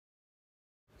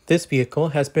This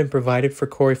vehicle has been provided for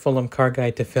Corey Foulem Car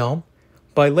Guide to Film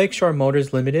by Lakeshore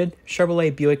Motors Limited,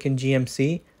 Chevrolet Buick and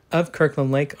GMC of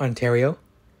Kirkland Lake, Ontario.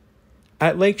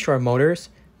 At Lakeshore Motors,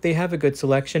 they have a good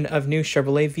selection of new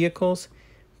Chevrolet vehicles,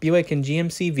 Buick and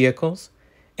GMC vehicles,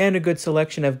 and a good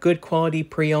selection of good quality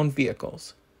pre-owned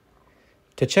vehicles.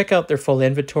 To check out their full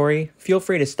inventory, feel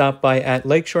free to stop by at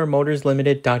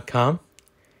lakeshoremotorslimited.com.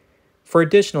 For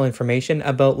additional information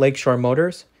about Lakeshore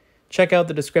Motors, check out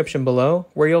the description below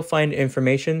where you'll find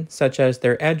information such as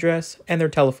their address and their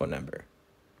telephone number.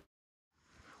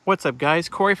 What's up guys,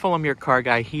 Corey Foulem, your car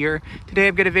guy here. Today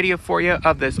I've got a video for you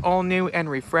of this all new and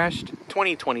refreshed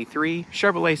 2023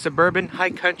 Chevrolet Suburban High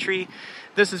Country.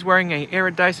 This is wearing a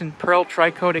iridescent pearl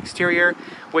tri-coat exterior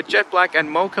with jet black and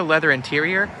mocha leather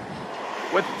interior.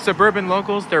 With Suburban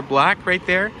logos, they're black right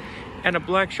there, and a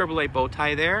black Chevrolet bow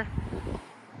tie there.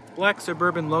 Black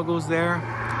Suburban logos there,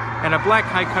 and a black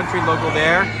High Country logo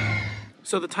there.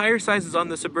 So the tire sizes on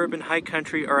the Suburban High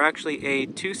Country are actually a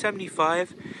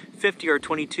 275, 50 or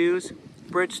 22s,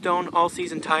 Bridgestone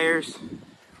all-season tires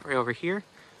right over here.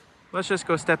 Let's just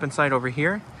go step inside over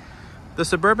here. The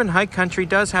Suburban High Country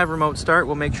does have remote start.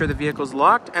 We'll make sure the vehicle's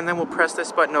locked, and then we'll press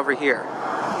this button over here.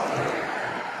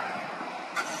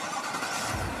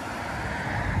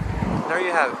 There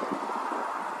you have it.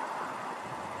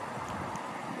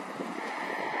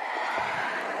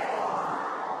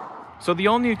 So the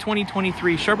all-new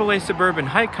 2023 Chevrolet Suburban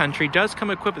High Country does come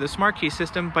equipped with a smart key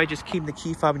system by just keeping the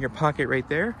key fob in your pocket right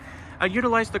there.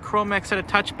 Utilize the Chromax set of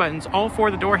touch buttons, all four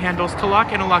of the door handles, to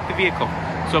lock and unlock the vehicle.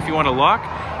 So if you want to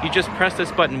lock, you just press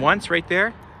this button once right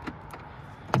there,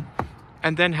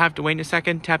 and then have to wait a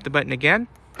second, tap the button again,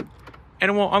 and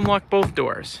it will unlock both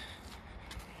doors.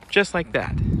 Just like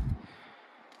that.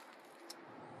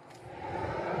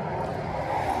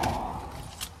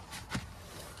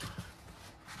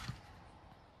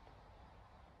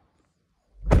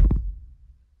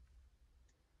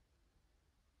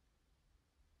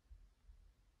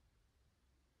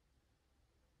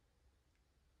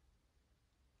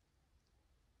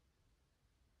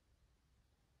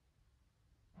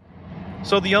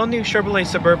 So the all-new Chevrolet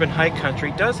Suburban High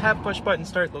Country does have push-button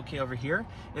start located over here.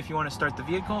 If you want to start the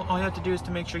vehicle, all you have to do is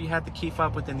to make sure you have the key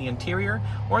fob within the interior,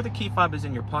 or the key fob is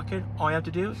in your pocket. All you have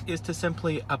to do is to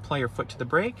simply apply your foot to the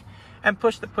brake and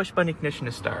push the push-button ignition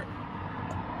to start.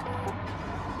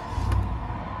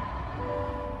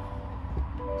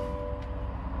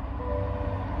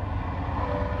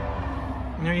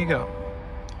 And there you go.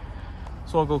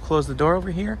 So I'll go close the door over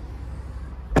here.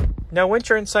 Now, once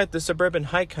you're inside the Suburban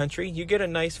High Country, you get a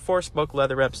nice 4-spoke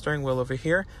leather-wrapped steering wheel over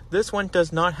here. This one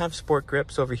does not have sport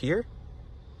grips over here.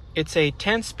 It's a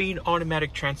 10-speed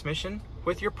automatic transmission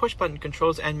with your push-button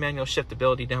controls and manual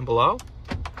shiftability down below.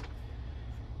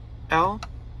 L,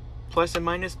 plus and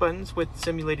minus buttons with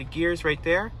simulated gears right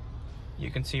there. You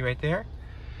can see right there.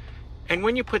 And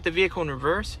when you put the vehicle in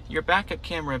reverse, your backup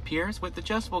camera appears with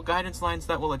adjustable guidance lines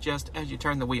that will adjust as you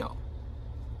turn the wheel.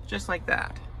 Just like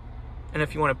that. And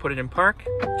if you want to put it in park,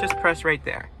 just press right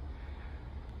there.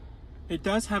 It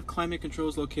does have climate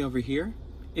controls located over here.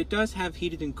 It does have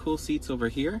heated and cool seats over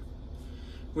here,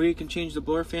 where you can change the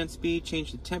blower fan speed,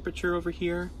 change the temperature over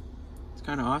here. It's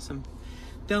kind of awesome.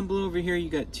 Down below over here, you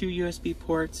got 2 USB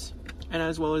ports, and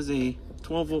as well as a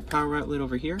 12-volt power outlet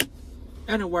over here,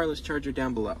 and a wireless charger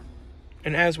down below.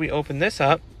 And as we open this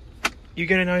up, you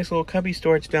get a nice little cubby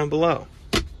storage down below.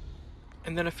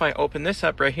 And then if I open this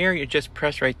up right here, you just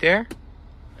press right there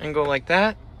and go like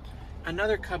that.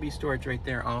 Another cubby storage right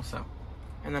there also.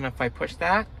 And then if I push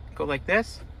that, go like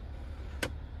this,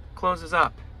 closes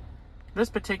up.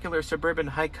 This particular Suburban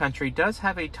High Country does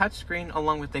have a touchscreen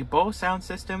along with a Bose sound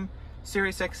system,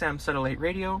 Sirius XM satellite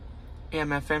radio,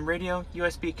 AM/FM radio,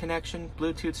 USB connection,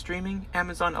 Bluetooth streaming,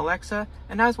 Amazon Alexa,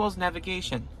 and as well as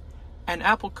navigation, and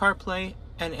Apple CarPlay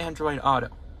and Android Auto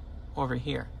over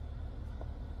here.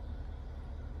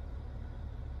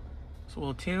 So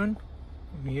we'll tune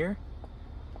over here.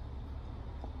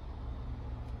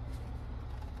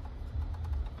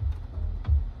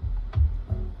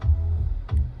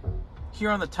 Here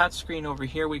on the touch screen over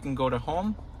here, we can go to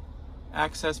home,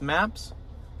 access maps.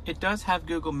 It does have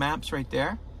Google Maps right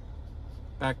there.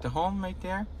 Back to home right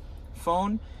there.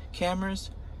 Phone,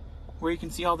 cameras, where you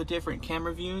can see all the different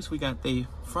camera views. We got the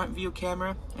front view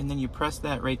camera, and then you press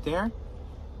that right there.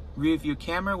 Rear view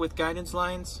camera with guidance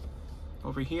lines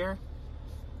over here.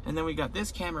 And then we got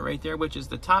this camera right there, which is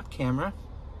the top camera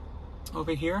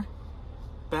over here,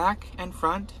 back and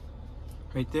front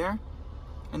right there.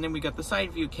 And then we got the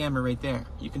side view camera right there.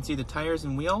 You can see the tires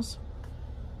and wheels.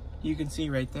 You can see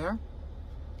right there.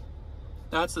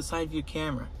 That's the side view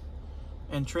camera.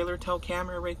 And trailer tow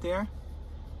camera right there.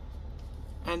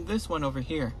 And this one over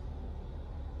here,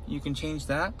 you can change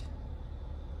that.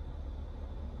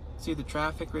 See the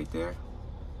traffic right there?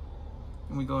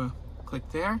 And we go click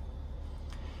there.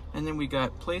 And then we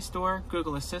got Play Store,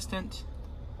 Google Assistant,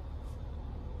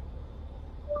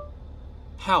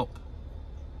 Help.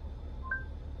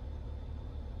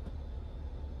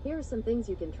 Here are some things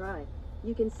you can try.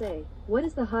 You can say, what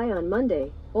is the high on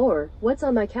Monday? Or, what's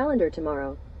on my calendar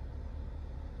tomorrow?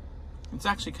 It's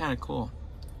actually kind of cool.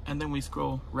 And then we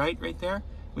scroll right there.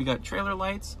 We got trailer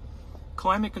lights,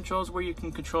 climate controls, where you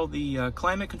can control the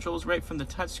climate controls right from the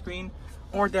touch screen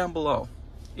or down below.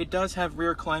 It does have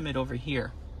rear climate over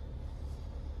here,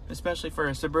 especially for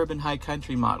a Suburban High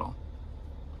Country model.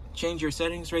 Change your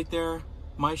settings right there,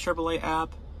 My Chevrolet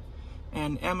app,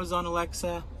 and Amazon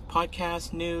Alexa,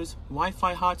 podcast, news,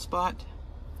 Wi-Fi hotspot,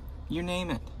 you name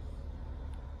it.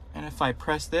 And if I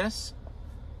press this,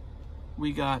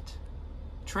 we got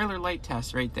trailer light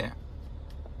test right there.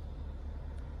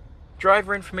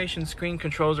 Driver information screen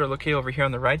controls are located over here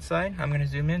on the right side. I'm going to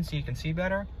zoom in so you can see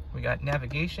better. We got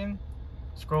navigation,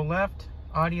 scroll left,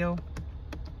 audio,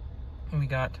 and we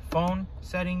got phone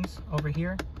settings over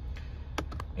here,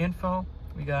 info.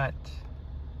 We got,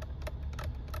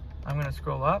 I'm going to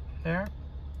scroll up there.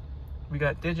 We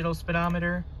got digital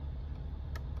speedometer,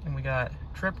 and we got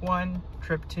trip 1,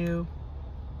 trip 2,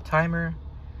 timer,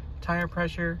 tire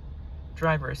pressure,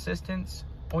 driver assistance,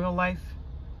 oil life,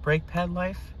 brake pad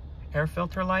life, air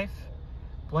filter life,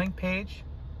 blank page,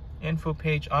 info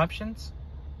page options,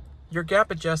 your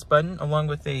gap adjust button along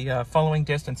with a following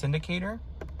distance indicator.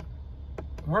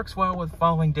 Works well with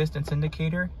following distance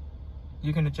indicator.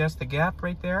 You can adjust the gap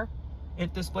right there.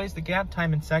 It displays the gap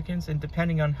time in seconds and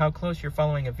depending on how close you're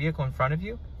following a vehicle in front of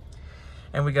you.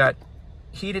 And we got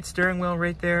heated steering wheel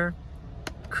right there,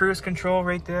 cruise control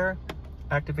right there,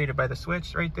 activated by the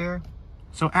switch right there.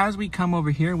 So as we come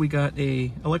over here, we got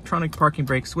a electronic parking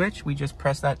brake switch. We just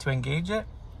press that to engage it.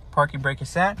 Parking brake is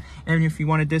set. And if you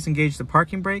want to disengage the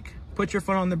parking brake, put your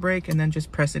foot on the brake and then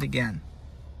just press it again.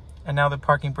 And now the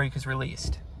parking brake is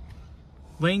released.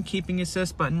 Lane keeping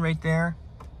assist button right there.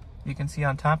 You can see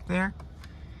on top there.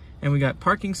 And we got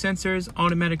parking sensors,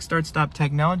 automatic start stop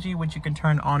technology, which you can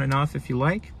turn on and off if you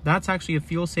like. That's actually a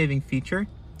fuel saving feature.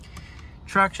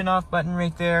 Traction off button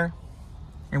right there.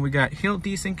 And we got hill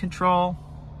descent control.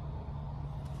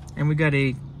 And we got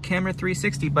a camera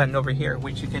 360 button over here,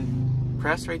 which you can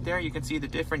press right there. You can see the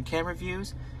different camera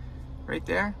views right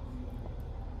there.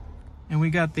 And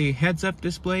we got the heads up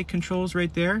display controls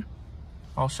right there.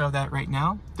 I'll show that right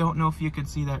now. Don't know if you can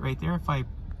see that right there. If I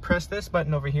press this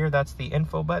button over here, that's the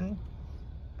info button.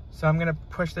 So I'm gonna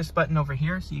push this button over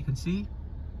here so you can see.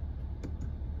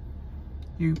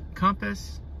 You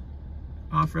compass,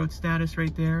 off-road status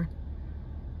right there.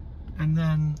 And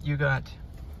then you got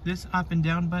this up and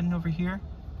down button over here.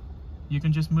 You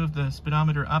can just move the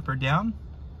speedometer up or down.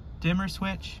 Dimmer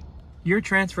switch. Your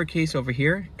transfer case over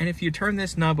here. And if you turn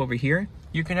this knob over here,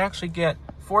 you can actually get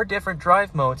 4 different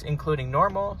drive modes, including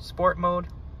normal, sport mode,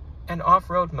 and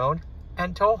off-road mode,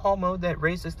 and tow haul mode that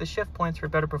raises the shift points for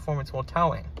better performance while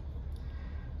towing.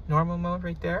 Normal mode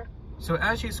right there. So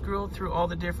as you scroll through all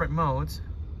the different modes,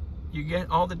 you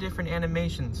get all the different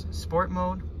animations. Sport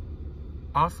mode,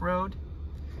 off-road,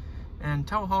 and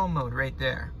tow haul mode right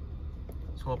there.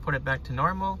 So we'll put it back to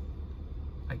normal,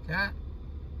 like that.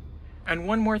 And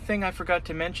one more thing I forgot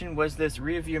to mention was this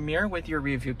rear view mirror with your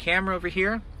rear view camera over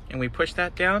here. And we push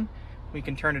that down, we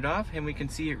can turn it off and we can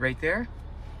see it right there.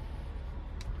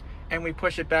 And we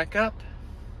push it back up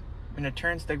and it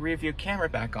turns the rear view camera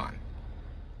back on.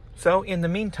 So in the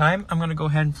meantime, I'm gonna go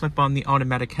ahead and flip on the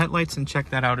automatic headlights and check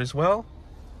that out as well.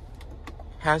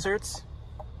 Hazards.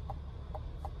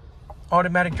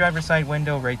 Automatic driver's side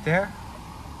window right there.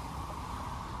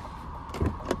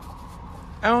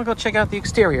 And we'll go check out the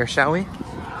exterior, shall we?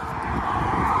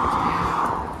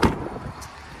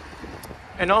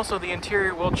 And also the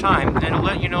interior will chime and it'll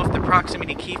let you know if the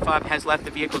proximity key fob has left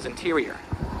the vehicle's interior.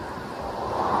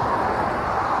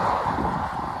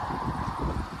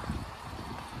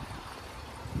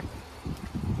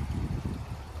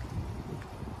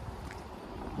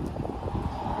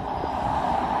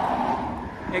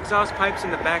 Exhaust pipes in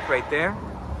the back right there.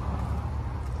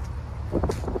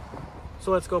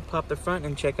 So let's go pop the front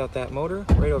and check out that motor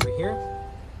right over here.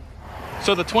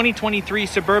 So the 2023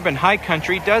 Suburban High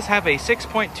Country does have a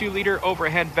 6.2 liter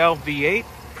overhead valve V8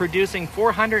 producing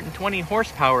 420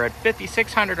 horsepower at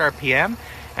 5,600 RPM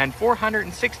and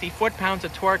 460 foot-pounds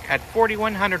of torque at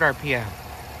 4,100 RPM.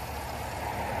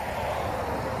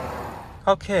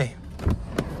 Okay.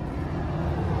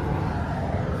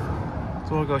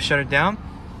 So we'll go shut it down.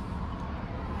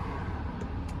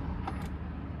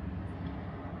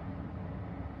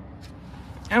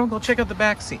 And we'll go check out the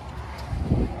back seat.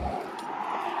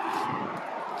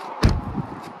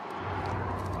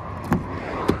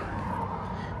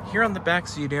 Here on the back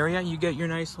seat area, you get your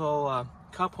nice little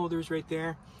cup holders right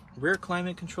there, rear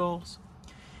climate controls,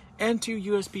 and 2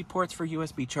 USB ports for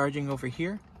USB charging over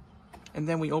here. And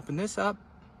then we open this up,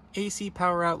 AC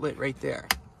power outlet right there.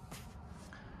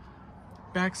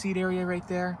 Back seat area right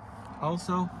there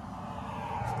also.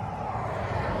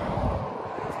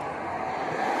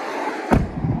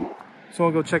 So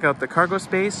we'll go check out the cargo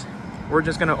space. We're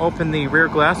just gonna open the rear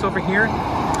glass over here.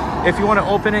 If you wanna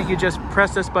open it, you just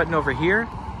press this button over here,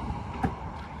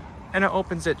 and it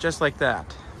opens it just like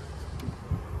that.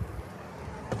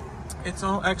 It's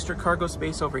all extra cargo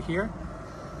space over here.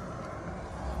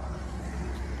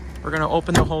 We're gonna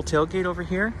open the whole tailgate over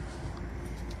here.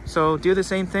 So do the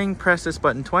same thing, press this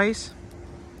button twice.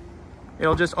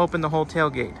 It'll just open the whole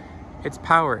tailgate. It's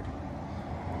powered.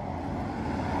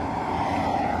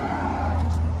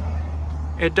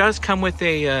 It does come with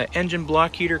a engine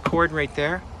block heater cord right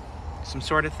there, some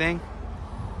sort of thing.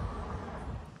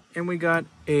 And we got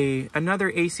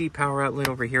another AC power outlet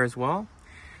over here as well.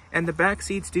 And the back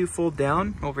seats do fold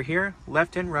down over here,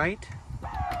 left and right.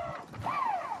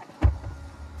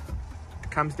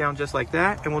 Comes down just like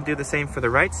that, and we'll do the same for the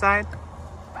right side.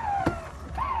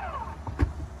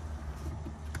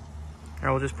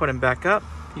 And we'll just put them back up.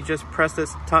 You just press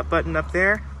this top button up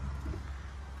there.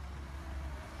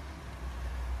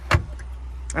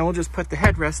 And we'll just put the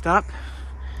headrest up.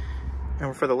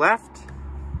 And for the left.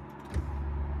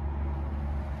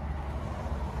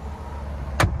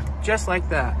 Just like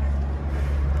that.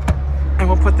 And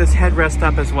we'll put this headrest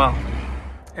up as well.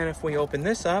 And if we open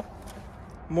this up,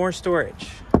 more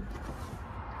storage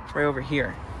right over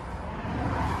here.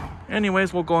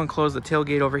 Anyways, we'll go and close the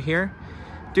tailgate over here.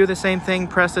 Do the same thing,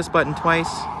 press this button twice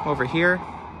over here,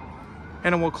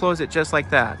 and then we'll close it just like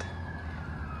that.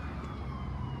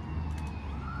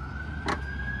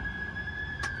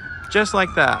 Just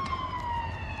like that.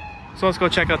 So let's go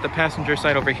check out the passenger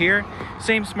side over here.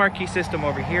 Same smart key system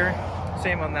over here.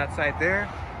 Same on that side there.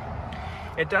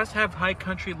 It does have High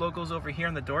Country logos over here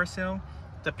on the door sill.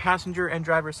 The passenger and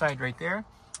driver side right there.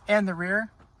 And the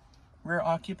rear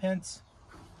occupants.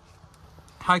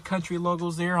 High Country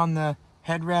logos there on the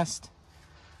headrest.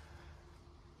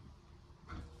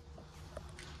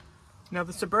 Now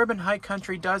the Suburban High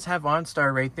Country does have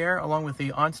OnStar right there, along with the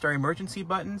OnStar emergency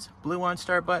buttons, blue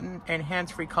OnStar button, and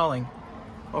hands-free calling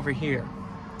over here.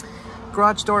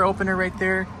 Garage door opener right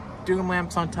there, doom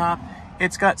lamps on top.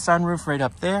 It's got sunroof right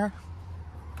up there.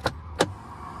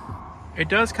 It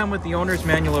does come with the owner's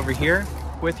manual over here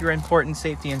with your important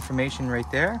safety information right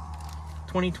there.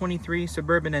 2023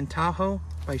 Suburban and Tahoe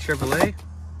by Chevrolet.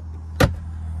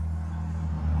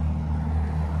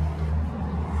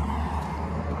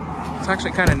 It's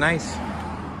actually kind of nice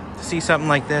to see something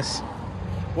like this.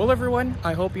 Well everyone,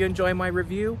 I hope you enjoy my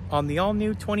review on the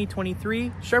all-new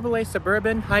 2023 Chevrolet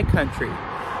Suburban High Country.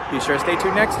 Be sure to stay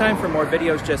tuned next time for more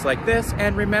videos just like this,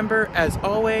 and remember, as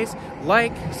always,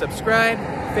 like, subscribe,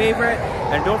 favorite,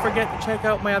 and don't forget to check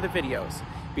out my other videos.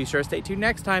 Be sure to stay tuned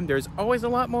next time, there's always a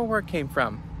lot more where it came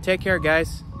from. Take care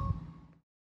guys.